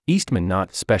Eastman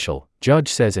not special, judge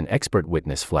says an expert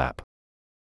witness flap.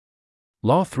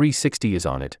 Law360 is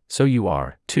on it, so you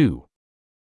are, too.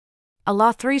 A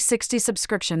Law360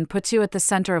 subscription puts you at the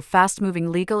center of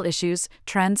fast-moving legal issues,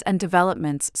 trends, and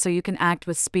developments so you can act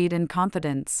with speed and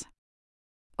confidence.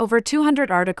 Over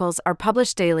 200 articles are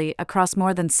published daily across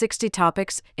more than 60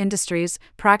 topics, industries,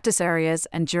 practice areas,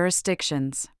 and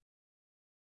jurisdictions.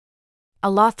 A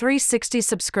Law360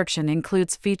 subscription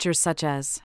includes features such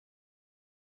as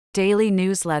daily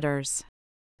newsletters,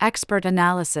 expert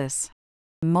analysis,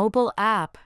 mobile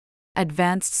app,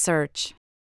 advanced search,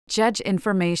 judge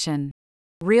information,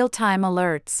 real-time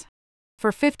alerts,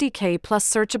 for 50K plus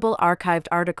searchable archived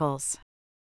articles,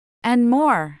 and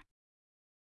more.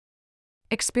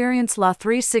 Experience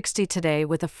Law360 today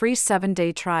with a free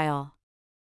 7-day trial.